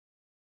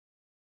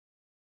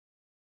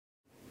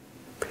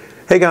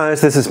Hey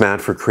guys, this is Matt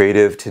for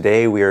Creative.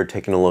 Today we are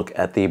taking a look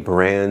at the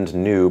brand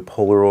new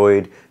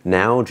Polaroid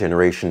NOW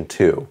Generation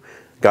 2.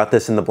 Got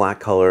this in the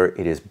black color.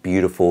 It is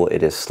beautiful,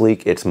 it is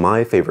sleek, it's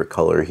my favorite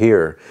color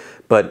here.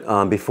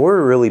 But before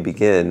we really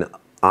begin,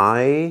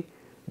 I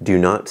do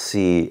not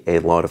see a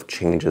lot of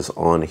changes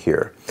on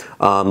here.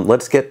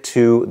 Let's get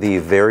to the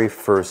very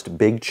first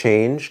big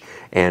change,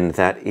 and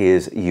that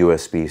is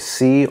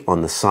USB-C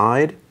on the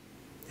side.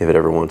 If it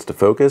ever wants to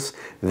focus,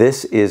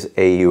 this is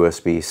a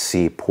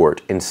USB-C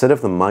port instead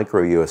of the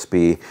micro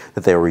USB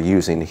that they were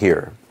using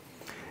here.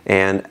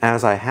 And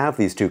as I have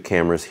these two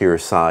cameras here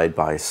side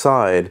by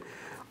side,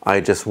 I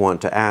just want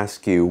to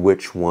ask you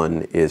which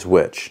one is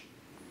which.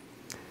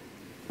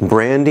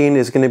 Branding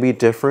is going to be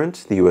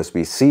different, the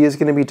USB-C is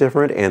going to be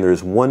different, and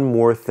there's one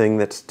more thing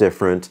that's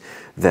different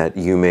that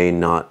you may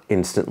not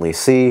instantly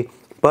see,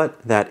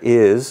 but that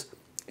is,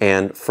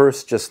 and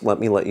first just let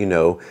me let you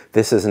know,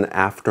 this is an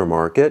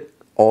aftermarket,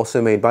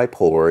 also made by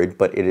Polaroid,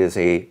 but it is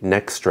a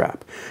neck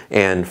strap.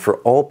 And for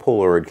all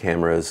Polaroid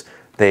cameras,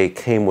 they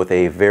came with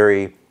a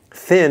very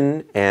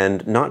thin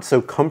and not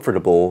so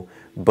comfortable,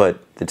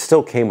 but it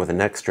still came with a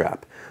neck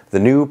strap.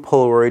 The new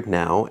Polaroid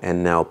NOW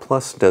and NOW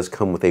Plus does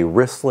come with a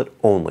wristlet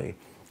only.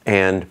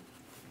 And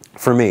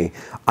for me,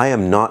 I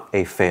am not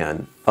a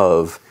fan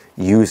of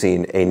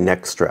using a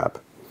neck strap.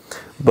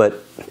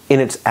 But in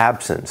its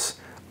absence,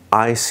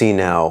 I see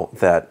now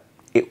that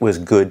it was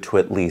good to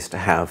at least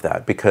have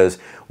that, because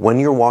when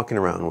you're walking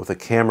around with a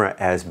camera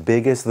as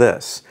big as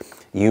this,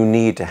 you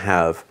need to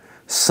have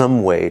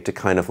some way to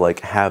kind of like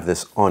have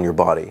this on your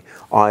body,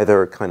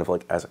 either kind of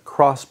like as a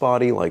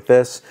crossbody like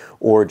this,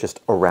 or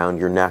just around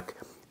your neck.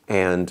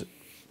 And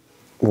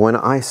when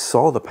I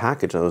saw the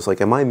package, I was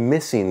like, am I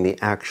missing the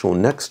actual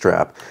neck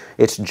strap?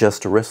 It's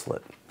just a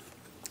wristlet.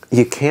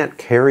 You can't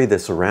carry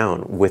this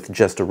around with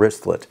just a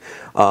wristlet.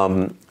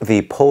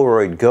 The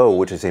Polaroid Go,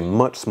 which is a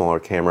much smaller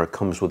camera,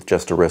 comes with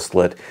just a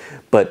wristlet,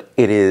 but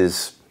it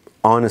is,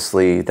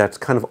 honestly, that's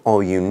kind of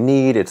all you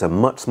need. It's a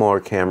much smaller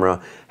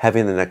camera.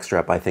 Having the neck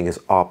strap, I think, is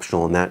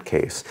optional in that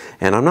case.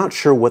 And I'm not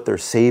sure what they're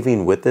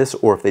saving with this,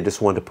 or if they just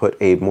want to put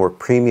a more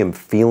premium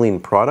feeling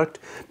product,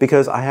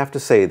 because I have to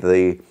say,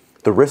 the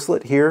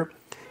wristlet here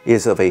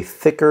is of a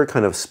thicker,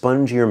 kind of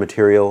spongier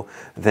material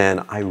than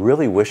I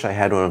really wish I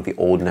had one of the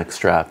old neck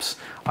straps.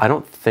 I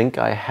don't think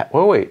I have,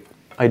 oh wait,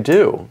 I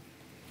do.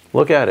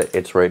 Look at it,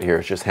 it's right here,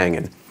 it's just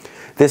hanging.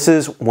 This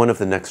is one of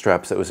the neck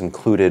straps that was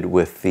included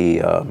with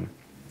the old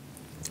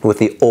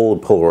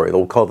Polaroid.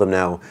 We'll call them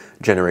now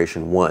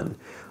Generation 1.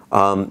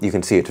 You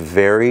can see it's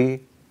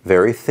very,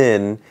 very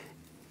thin.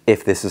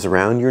 If this is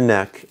around your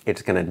neck,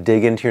 it's gonna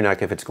dig into your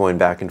neck if it's going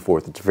back and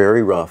forth. It's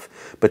very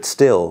rough, but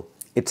still,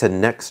 it's a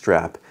neck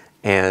strap.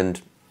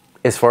 And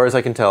as far as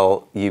I can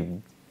tell,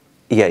 you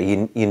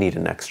need a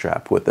neck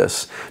strap with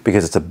this,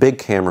 because it's a big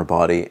camera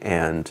body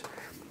and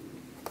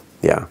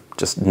yeah,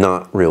 just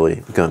not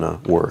really gonna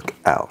work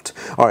out.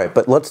 All right,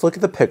 but let's look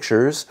at the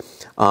pictures.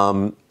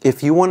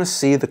 If you want to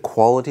see the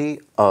quality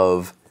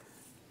of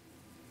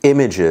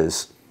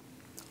images,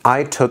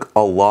 I took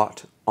a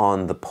lot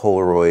on the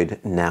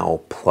Polaroid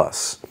NOW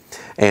Plus,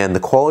 and the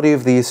quality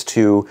of these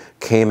two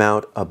came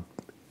out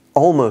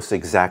almost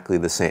exactly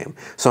the same.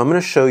 So I'm going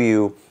to show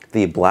you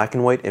the black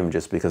and white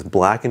images, because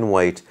black and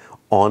white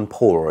on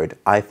Polaroid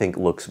I think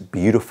looks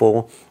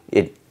beautiful.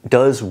 It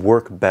does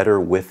work better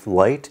with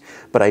light,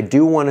 but I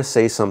do want to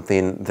say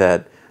something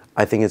that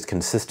I think is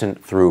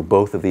consistent through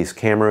both of these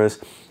cameras,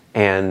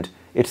 and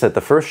it's that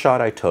the first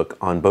shot I took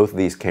on both of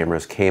these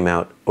cameras came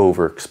out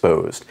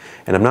overexposed,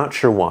 and I'm not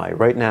sure why.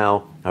 Right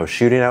now I was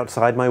shooting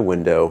outside my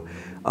window.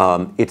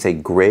 It's a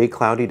gray,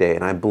 cloudy day,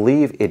 and I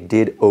believe it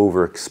did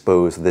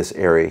overexpose this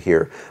area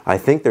here. I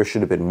think there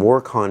should have been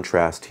more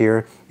contrast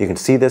here. You can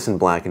see this in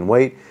black and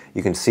white.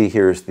 You can see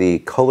here's the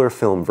color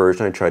film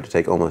version. I tried to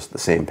take almost the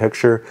same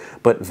picture,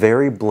 but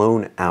very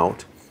blown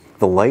out.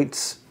 The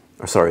lights,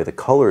 or sorry, the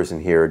colors in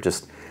here,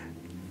 just,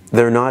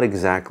 they're not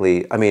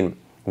exactly, I mean,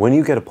 when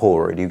you get a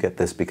Polaroid, you get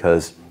this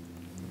because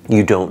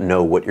you don't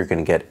know what you're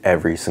going to get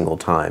every single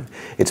time.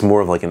 It's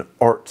more of like an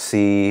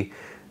artsy,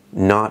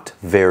 not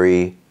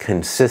very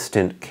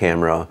consistent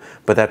camera,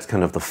 but that's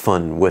kind of the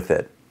fun with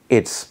it.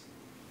 It's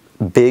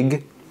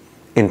big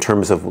in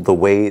terms of the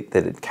way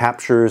that it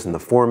captures and the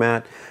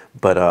format,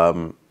 but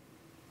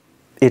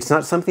it's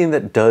not something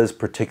that does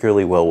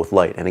particularly well with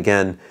light. And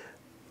again,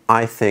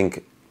 I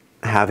think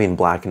having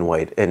black and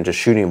white and just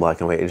shooting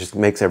black and white, it just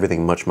makes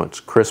everything much,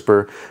 much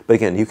crisper. But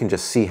again, you can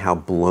just see how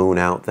blown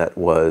out that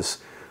was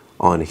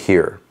on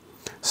here.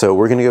 So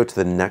we're gonna go to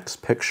the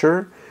next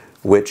picture,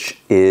 which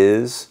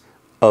is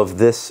of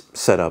this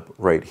setup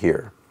right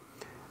here.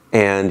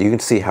 And you can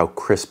see how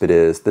crisp it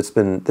is. This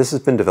has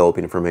been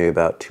developing for maybe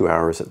about 2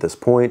 hours at this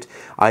point.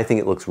 I think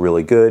it looks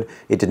really good.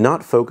 It did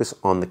not focus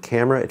on the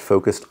camera, it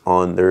focused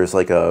on, there's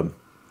like a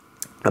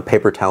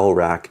paper towel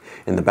rack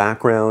in the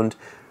background,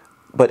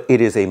 but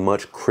it is a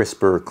much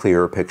crisper,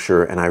 clearer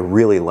picture, and I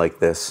really like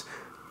this.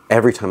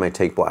 Every time I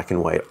take black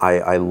and white,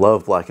 I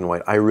love black and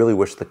white. I really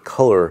wish the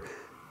color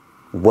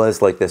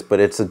was like this, but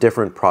it's a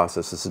different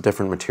process. It's a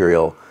different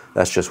material.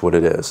 That's just what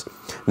it is.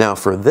 Now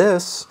for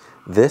this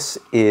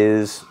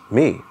is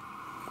me.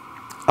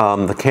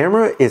 The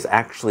camera is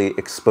actually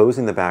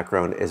exposing the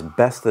background as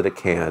best that it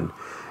can,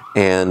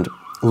 and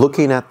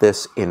looking at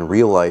this in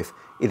real life,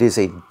 it is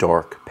a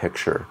dark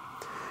picture.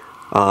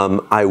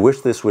 I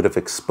wish this would have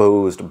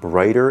exposed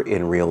brighter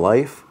in real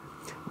life,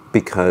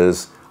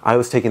 because I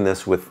was taking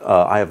this with,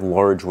 I have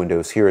large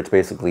windows here. It's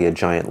basically a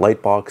giant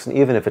light box, and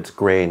even if it's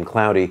gray and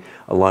cloudy,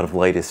 a lot of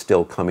light is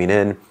still coming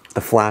in.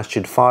 The flash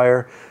should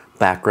fire.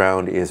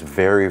 Background is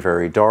very,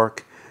 very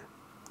dark.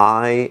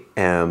 I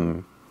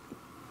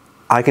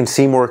can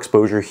see more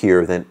exposure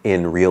here than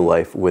in real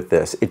life with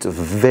this. It's a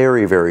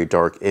very, very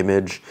dark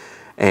image,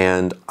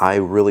 and I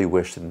really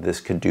wish that this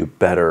could do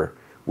better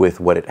with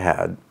what it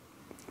had.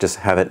 Just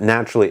have it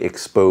naturally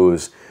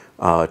expose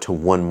to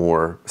one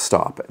more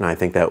stop, and I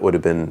think that would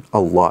have been a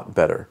lot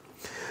better.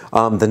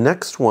 The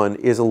next one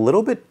is a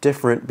little bit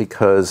different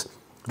because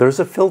there's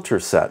a filter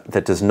set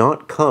that does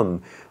not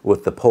come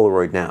with the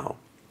Polaroid Now,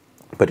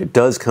 but it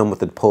does come with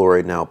the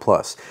Polaroid Now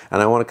Plus.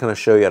 And I want to kind of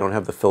show you, I don't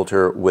have the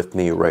filter with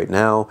me right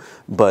now,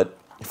 but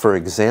for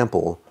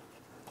example,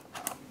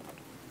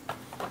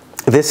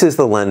 this is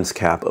the lens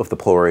cap of the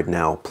Polaroid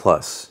Now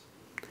Plus.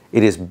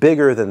 It is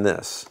bigger than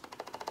this.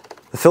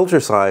 The filter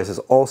size is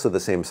also the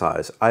same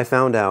size. I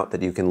found out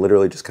that you can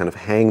literally just kind of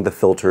hang the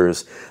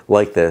filters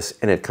like this,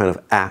 and it kind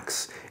of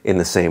acts in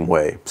the same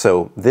way.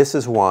 So this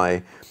is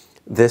why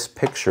this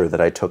picture that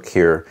I took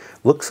here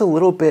looks a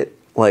little bit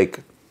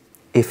like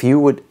if you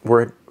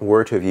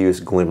were to have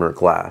used glimmer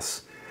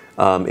glass.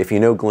 If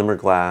you know glimmer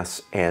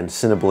glass and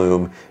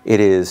Cinebloom, it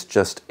is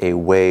just a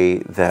way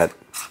that,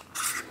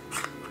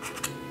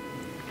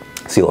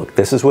 see, look,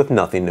 this is with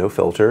nothing, no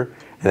filter.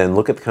 And then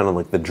look at kind of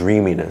like the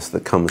dreaminess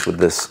that comes with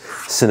this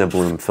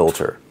Cinebloom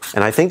filter.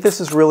 And I think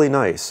this is really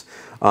nice.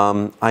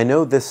 I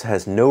know this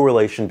has no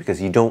relation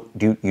because you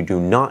do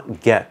not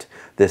get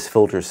this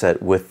filter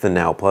set with the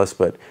Now Plus,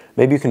 but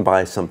maybe you can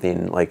buy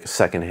something like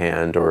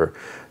secondhand, or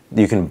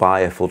you can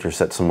buy a filter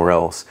set somewhere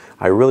else.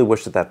 I really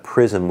wish that that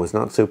prism was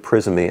not so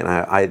prismy,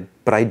 and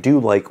but I do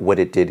like what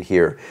it did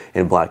here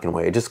in black and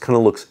white. It just kind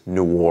of looks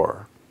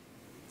noir,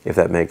 if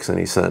that makes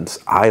any sense.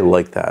 I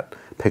like that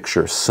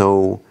picture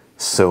so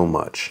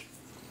much.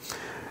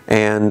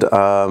 And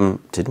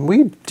didn't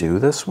we do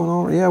this one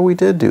already? Yeah, we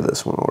did do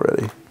this one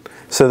already.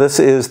 So this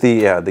is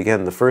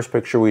again, the first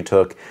picture we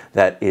took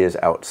that is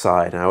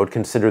outside, and I would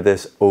consider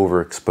this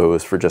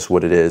overexposed for just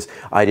what it is.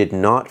 I did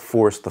not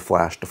force the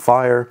flash to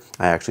fire.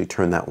 I actually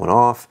turned that one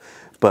off,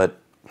 but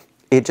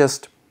it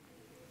just,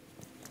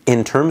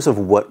 in terms of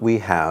what we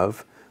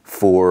have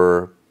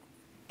for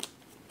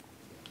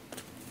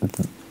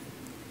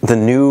the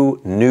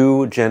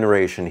new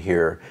generation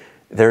here,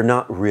 they're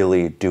not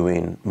really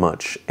doing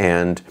much.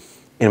 And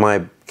in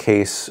my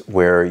case,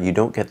 where you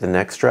don't get the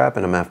neck strap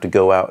and I'm gonna have to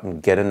go out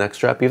and get a neck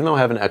strap, even though I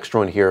have an extra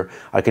one here,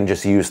 I can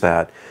just use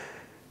that.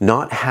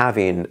 Not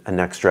having a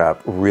neck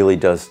strap really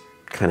does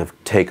kind of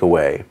take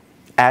away.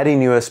 Adding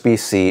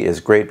USB-C is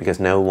great because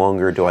no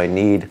longer do I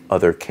need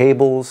other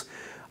cables.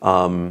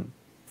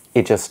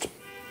 It's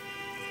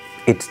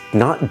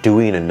not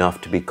doing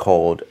enough to be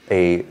called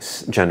a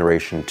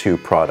Generation 2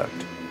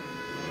 product.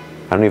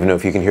 I don't even know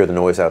if you can hear the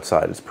noise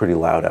outside. It's pretty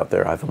loud out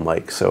there. I have a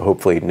mic, so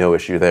hopefully no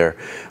issue there.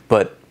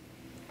 But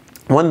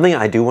one thing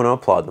I do want to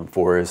applaud them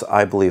for is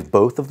I believe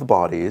both of the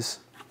bodies,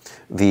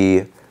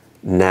 the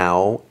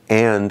Now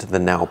and the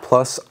Now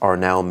Plus, are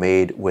now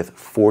made with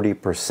 40%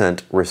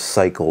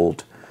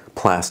 recycled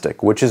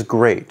plastic, which is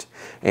great.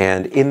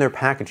 And in their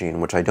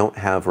packaging, which I don't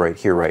have right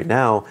here right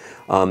now,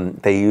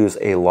 they use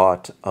a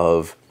lot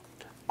of,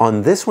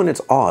 on this one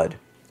it's odd.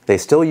 They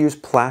still use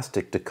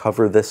plastic to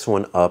cover this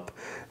one up.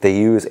 They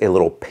use a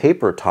little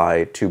paper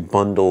tie to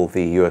bundle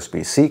the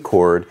USB-C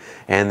cord,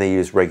 and they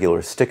use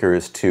regular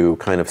stickers to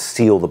kind of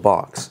seal the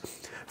box.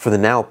 For the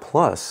Now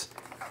Plus,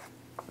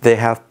 they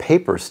have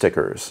paper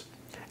stickers,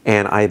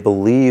 and I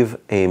believe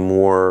a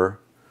more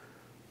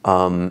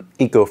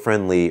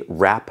eco-friendly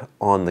wrap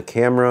on the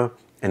camera.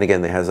 And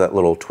again, it has that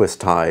little twist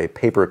tie,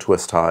 paper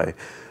twist tie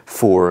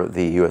for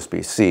the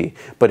USB-C.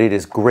 But it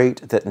is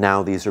great that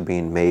now these are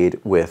being made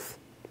with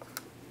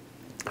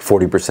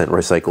 40%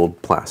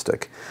 recycled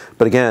plastic.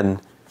 But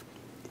again,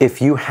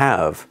 if you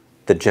have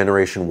the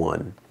Generation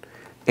 1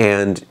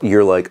 and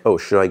you're like, oh,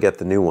 should I get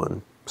the new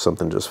one?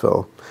 Something just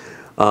fell.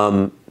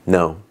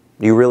 No,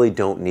 you really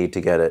don't need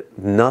to get it.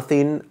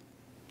 Nothing,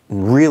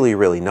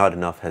 really not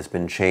enough has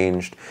been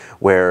changed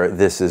where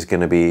this is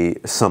going to be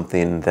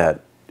something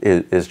that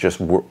is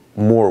just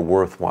more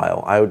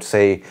worthwhile. I would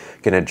say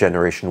get a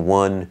Generation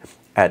 1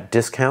 at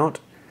discount.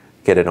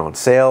 Get it on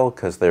sale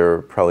because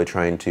they're probably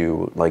trying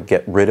to like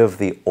get rid of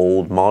the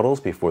old models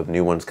before the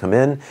new ones come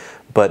in.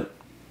 But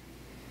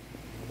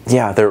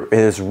yeah, there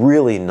is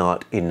really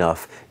not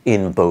enough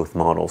in both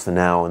models, the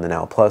Now and the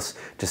Now Plus,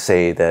 to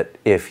say that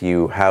if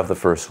you have the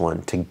first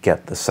one to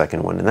get the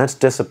second one, and that's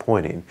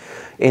disappointing.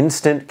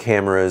 Instant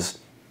cameras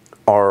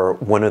are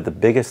one of the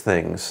biggest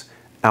things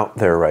out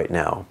there right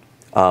now.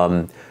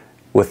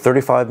 with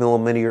 35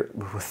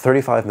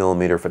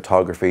 millimeter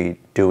photography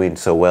doing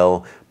so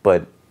well,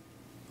 but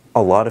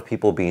a lot of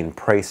people being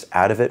priced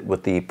out of it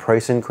with the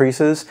price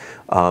increases,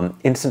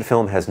 instant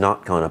film has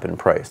not gone up in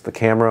price. The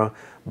camera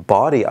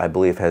body, I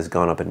believe, has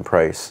gone up in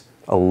price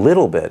a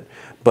little bit,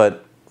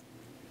 but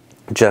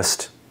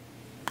just,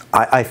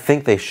 I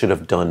think they should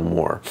have done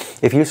more.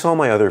 If you saw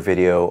my other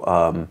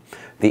video,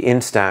 the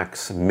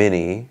Instax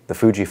Mini, the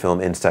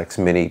Fujifilm Instax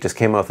Mini, just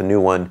came out with a new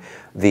one,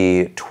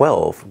 the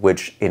 12,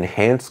 which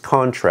enhanced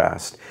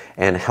contrast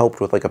and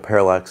helped with like a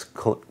parallax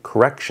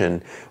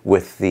correction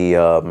with the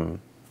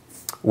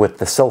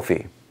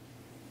selfie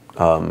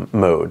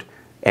mode.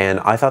 And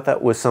I thought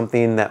that was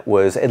something that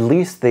was, at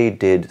least they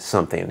did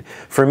something.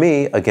 For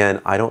me,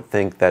 again, I don't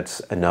think that's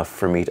enough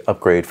for me to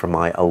upgrade from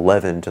my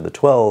 11 to the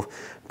 12,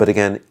 but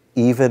again,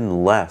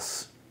 even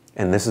less,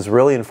 and this is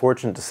really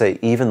unfortunate to say,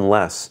 even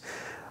less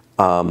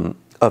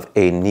of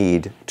a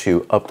need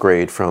to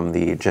upgrade from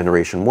the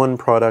Generation 1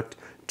 product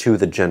to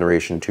the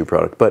Generation 2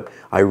 product. But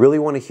I really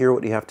want to hear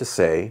what you have to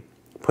say.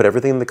 Put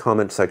everything in the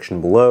comment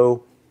section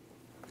below.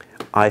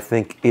 I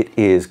think it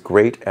is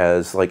great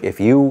as, like, if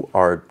you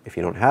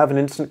don't have an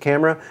instant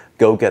camera,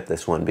 go get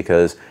this one,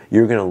 because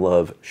you're gonna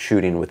love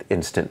shooting with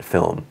instant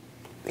film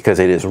because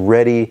it is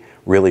ready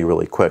really,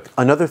 really quick.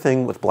 Another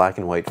thing with black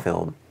and white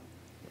film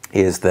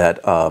is that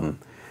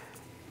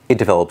it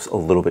develops a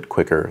little bit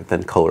quicker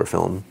than color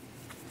film.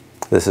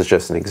 This is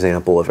just an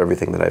example of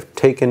everything that I've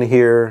taken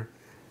here,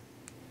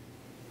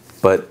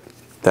 but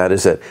that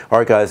is it. All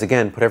right, guys,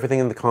 again, put everything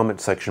in the comment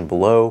section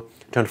below.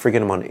 Don't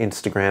forget I'm on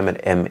Instagram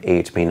at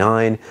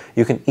m8b9.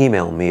 You can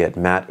email me at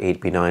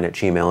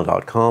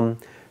matt8b9@gmail.com.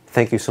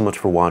 Thank you so much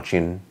for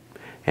watching,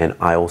 and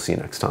I will see you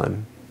next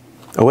time.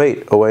 Oh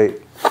wait,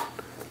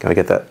 gotta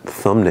get that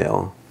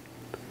thumbnail.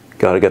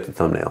 Gotta get the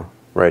thumbnail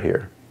right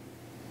here.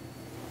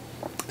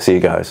 See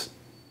you guys.